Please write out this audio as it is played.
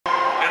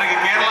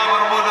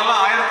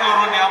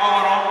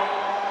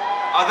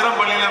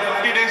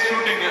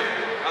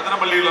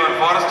திருநெல்வேலியில் ஒரு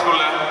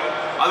ஃபாரஸ்ட்குள்ள.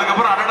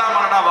 அதுக்கப்புறம் அனடா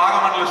மனடா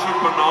வாகமன்ல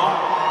ஷூட் பண்ணோம்.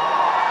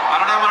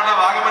 அனடா மனடா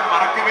வாகமன்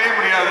மறக்கவே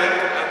முடியாது.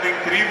 ஐ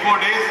திங்க் 3-4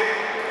 days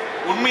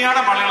உண்மையான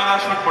மழையில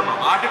தான் ஷூட் பண்ணோம்.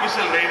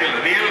 ஆர்டிஃபிஷியல் ரெயின் இல்லை,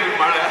 ரியல்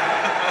மழை.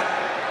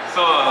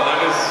 So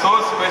that is so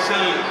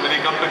special when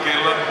you come to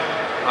Kerala.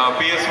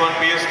 PS1,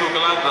 PS2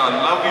 kalan, the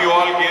love you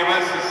all gave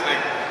us is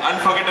like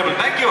unforgettable.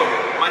 Thank you.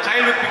 My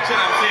childhood picture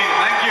I'm seeing.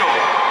 Thank you.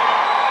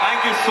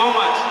 Thank you so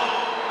much.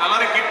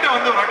 எல்லாரும் கிட்ட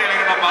வந்து ஒரு வாட்டி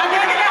எனக்கு நான்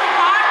பாத்துக்கிறேன்.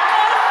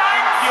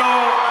 Thank you.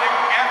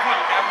 Careful.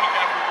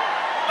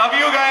 Love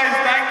you guys.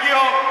 Thank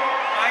you.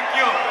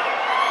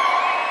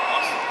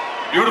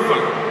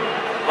 Beautiful.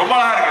 ரொம்ப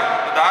அழகா இருக்கு.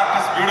 The art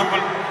is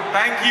beautiful.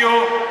 Thank you.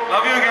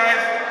 Love you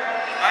guys.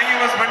 Thank you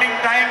for spending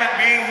time and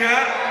being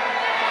here.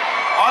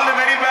 All the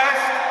very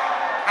best.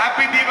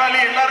 Happy Diwali.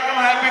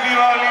 எல்லாருக்கும் happy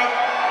Diwali.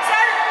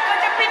 Sir,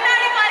 கொஞ்சம்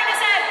பின்னாடி பாருங்க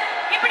sir.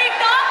 இப்படி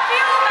top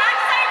view, back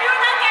side view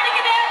தான்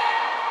கிடைக்குது.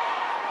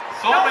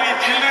 So many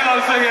children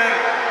also here.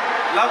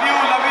 Love you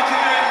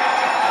children.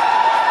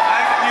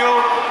 Thank you.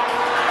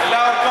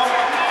 எல்லாருக்கும்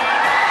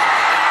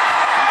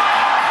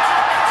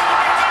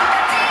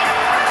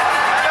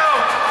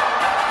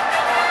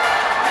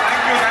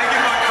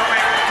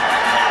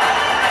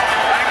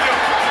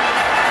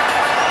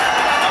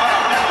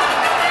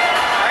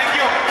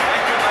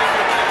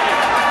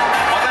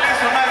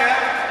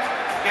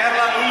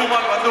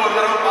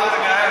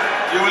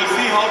you will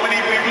see how many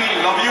people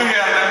love you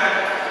here.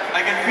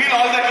 I can feel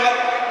all that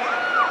love.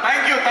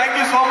 Thank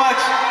you so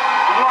much.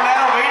 இவ்வளோ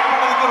நேரம் wait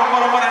பண்ணதுக்கு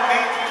ரொம்ப நன்றி.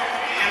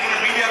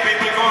 Media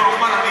பீப்புளுக்கும்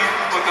ரொம்ப நன்றி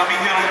for coming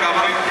here and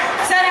covering.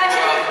 Sir,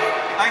 actually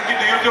thank you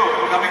to you too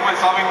for coming by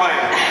stopping by.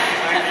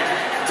 Thank you.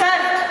 Sir,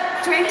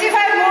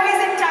 25 movies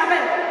in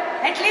Tamil.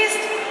 At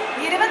least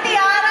 26வது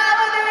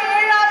 7வது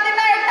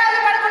 8வது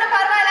படம் கூட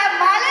பரவாயில்லை.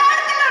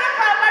 மலையாளத்துல ஒரு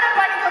படம்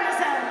பண்ணிக்கோங்க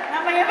சார்.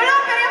 நம்ம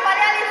எவ்வளவு பெரிய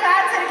மலையாளி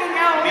ஃபேன்ஸ் இருக்கீங்க.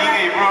 நீங்க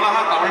இவ்வளோ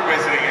அழகா தமிழ்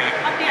பேசுறீங்க.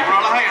 இவ்வளோ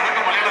அழகா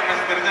எனக்கு மலையாளம் பேச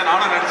தெரிஞ்சா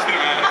நானும்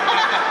நடிச்சிருவேன்.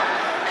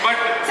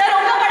 பட் சார்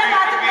உங்க படம்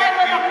பார்த்துட்டு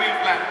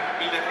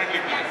we'll definitely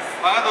plan.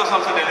 Father was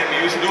also telling me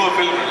you should do a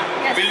film.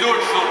 Yes. We'll do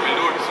it soon.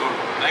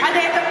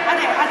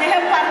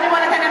 അദ്ദേഹം പറഞ്ഞ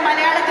പോലെ തന്നെ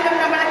മലയാളത്തിലും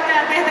നമ്മൾക്ക്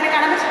അദ്ദേഹത്തിന്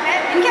കാണാൻ പറ്റുന്നത്.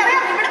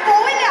 എനിക്കറിയാം ഇവിടെ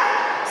പോവില്ല.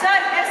 Sir,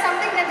 there's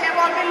something that they have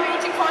all been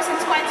waiting for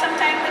since quite some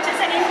time, which is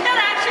an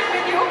interaction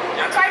with you.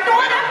 Yes. So I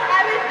told them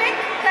I will pick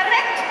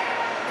correct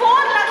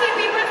 4 lucky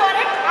people for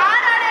it.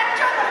 ആരാണ്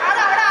ഏറ്റവും അത്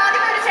അവിടെ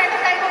ആദ്യം ഒരു ചേട്ടൻ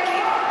കൈ നോക്കി.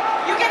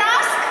 You can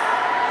ask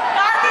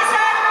Karthi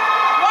sir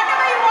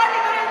whatever you want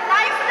in your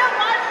life. No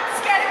once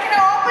get an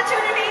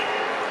opportunity.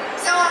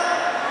 So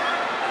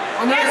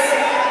yes.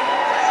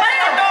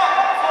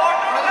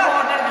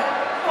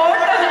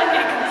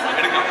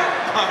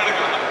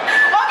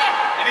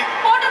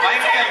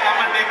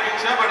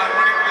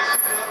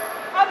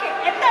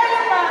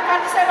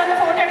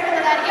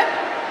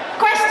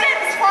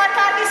 Questions for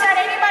Karthi sir.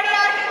 Anybody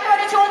asking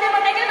ഒരു ചോദ്യം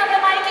ഉണ്ടെങ്കിൽ നമ്മൾ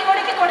മൈക്ക്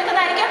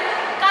കൊടുക്കുന്നതായിരിക്കും.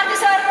 Karthi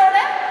sir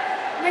നോട്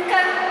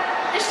നിങ്ങൾക്ക്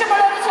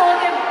ഇഷ്ടമുള്ള ഒരു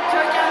ചോദ്യം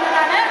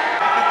ചോദിക്കാവുന്നതാണ്.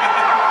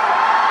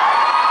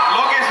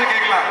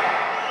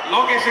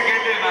 லோகேஷ்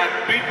கேட்டு நான்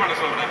ட்வீட் பண்ண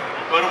சொல்றேன்.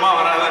 வருமா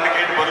வராதான்னு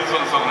கேட்டு பதில்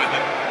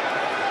சொல்றேன்.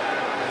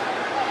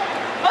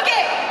 ஓகே,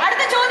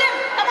 அடுத்த ചോദ്യം.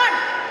 Come on.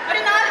 ஒரு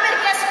 4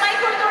 பேருக்கு எஸ்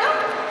மைக் கொடுத்தோடு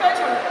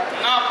ചോദിച്ചോളൂ.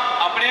 நான்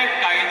அப்படியே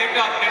கைதுக்கு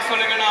அப்டேட்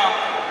சொல்லுங்கண்ணா.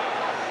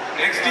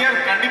 Next year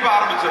கண்டிப்பா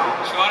ஆரம்பிச்சிரும்.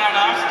 Sure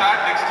ஆனா? We'll start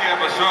next year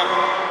for sure.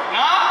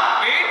 நான்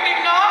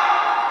வெயிட்டிங் னா?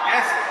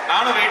 Yes,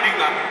 நானும் வெயிட்டிங்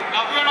தான்.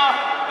 Love you னா.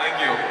 Thank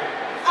you.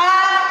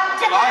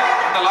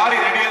 அந்த லாரி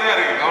ரெடியா தான்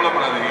இருக்கு,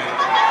 கவலைப்படாதீங்க.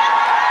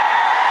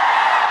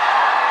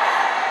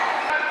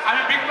 I'm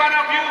a big fan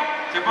of you.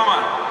 చెప్పమ్మా.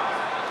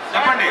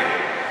 చెప్పండి.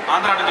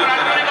 ఆంధ్రా నుంచి వచ్చారా?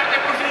 రాజమౌళి గారితో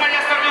ఎప్పుడు సినిమా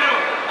చేస్తారు మీరు?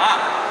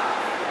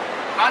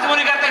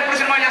 రాజమౌళి గారితో ఎప్పుడు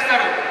సినిమా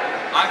చేస్తారు?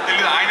 నాకు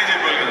తెలియదు, ఆయనే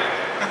చెప్పాలి కదా.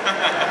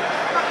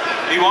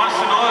 He wants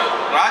to know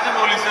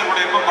Rajamouli sir கூட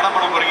எப்போ படம்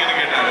பண்ண போறீங்கன்னு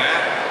கேட்டாரு.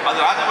 அது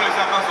ராஜமௌலி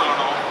சார் தான்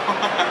சொல்லணும்.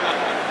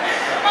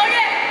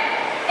 Okay.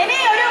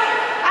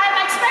 I'm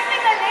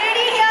expecting a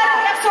lady here.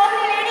 We have so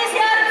many ladies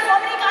here, so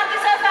many Karthi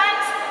sir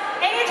fans.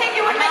 Anything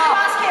you would like to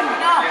ask him?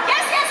 No.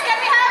 Yes, can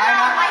we have a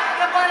mic?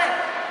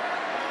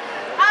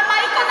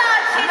 Mic on the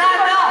seat.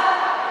 No.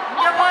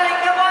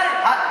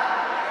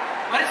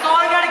 ഒരു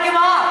song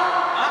கிடைக்குமா?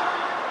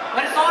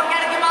 ஒரு song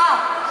கிடைக்குமா?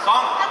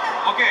 Song?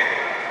 Okay.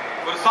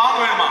 ஒரு song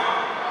வேணுமா?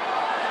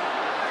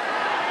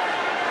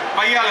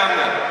 பையால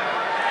இருந்து.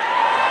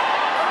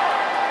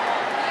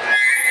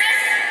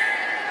 Yes.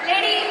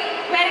 Lady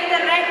wearing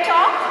the red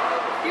top.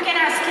 You can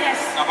ask yes.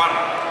 பாரு.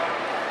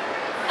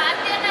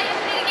 Karthi அண்ணா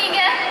எப்படி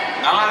இருக்கீங்க?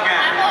 நல்லா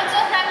இருக்கேன். I'm also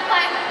from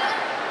Coimbatore.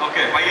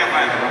 Okay, Bhaiya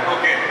fan.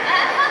 Okay.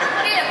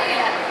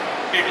 புரியல.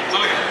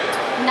 சொல்லுங்க.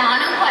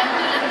 நானும்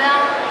கோயம்புத்தூர்ல இருந்தா.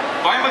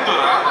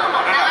 கோயம்புத்தூரா?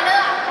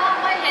 நானும் அப்பா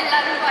அம்மா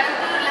எல்லாரும்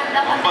கோயம்புத்தூர்ல இருந்தா.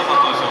 ரொம்ப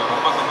சந்தோஷம்.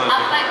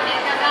 அப்பா எப்படி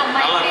இருக்காங்க, அம்மா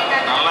எப்படி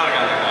இருக்காங்க? நல்லா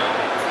இருக்காங்க.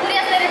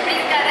 சூர்யா சார் எப்படி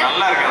இருக்காரு?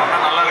 நல்லா இருக்காரு,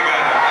 நல்லா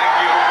இருக்காரு. Thank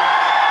you.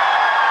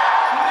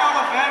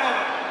 சூர்யாவோட ஃபேன்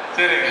அவர்.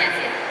 சரிங்க.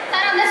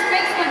 சார் அந்த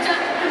ஸ்பெக்ஸ்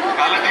கொஞ்சம் remove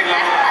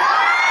கலட்டிடலாம்.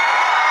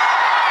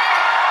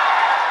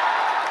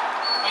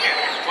 Okay,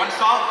 one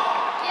song.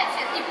 Yes,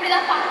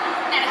 இப்படிதான்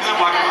பார்க்கணும்னு நினைச்சேன்.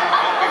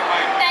 Okay,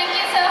 fine. Thank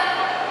you sir.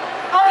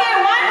 Okay,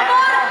 one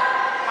more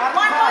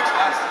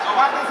So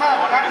what is that?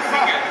 What is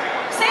it?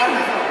 Sing.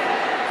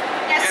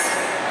 Yes.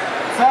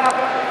 Sir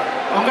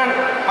உங்கள்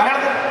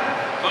மலையாளத்தில்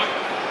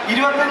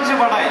 25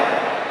 പടമായി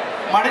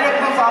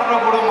മണിരത്നം സാറിന്റെ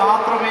കൂടെ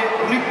മാത്രമേ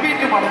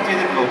റിപ്പീറ്റ് പടം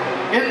ചെയ്തിട്ടുള്ളൂ.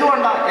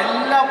 എന്തുകൊണ്ടാണ്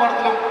എല്ലാ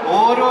പടത്തിലും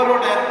ഓരോരോ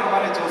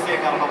ഡയറക്ടർമാരെ ചൂസ്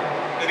ചെയ്യാൻ കാരണം?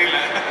 தெரியல.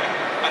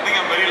 I think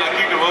I'm very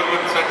lucky to work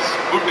with such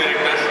good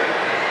directors.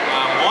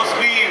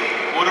 Mostly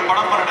ஒரு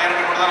படம் பண்ண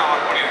டைரக்டர் கூட தான் நான்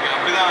ஒர்க் பண்ணியிருக்கேன்.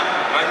 அப்படிதான்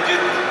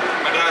ரஞ்சித்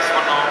மெட்ராஸ்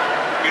பண்ணோம்,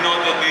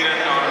 வினோத்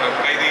தீரன் அவர்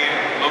கைதி,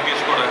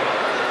 லோகேஷ் கூட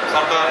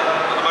சர்தார்,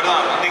 அந்த மாதிரி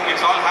தான். I think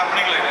it's all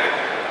happening like that.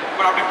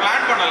 But அப்படி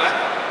பிளான் பண்ணல.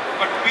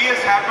 But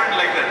PS happened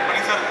like that.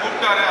 Money sir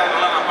கூப்பிட்டாரு,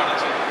 அதெல்லாம் நான்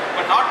பண்ணிச்சேன்.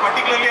 But not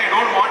particularly I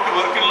don't want to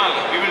work இல்ல.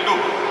 We will do.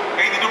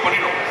 கைதி do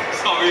பண்ணிடும்.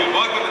 So we will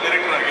work with the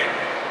director again.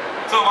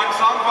 So one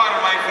song for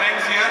my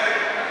friends here.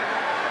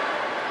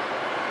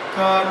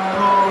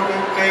 காற்றோடு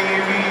கை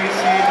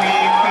வீசி நீ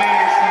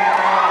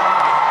பேசினாய்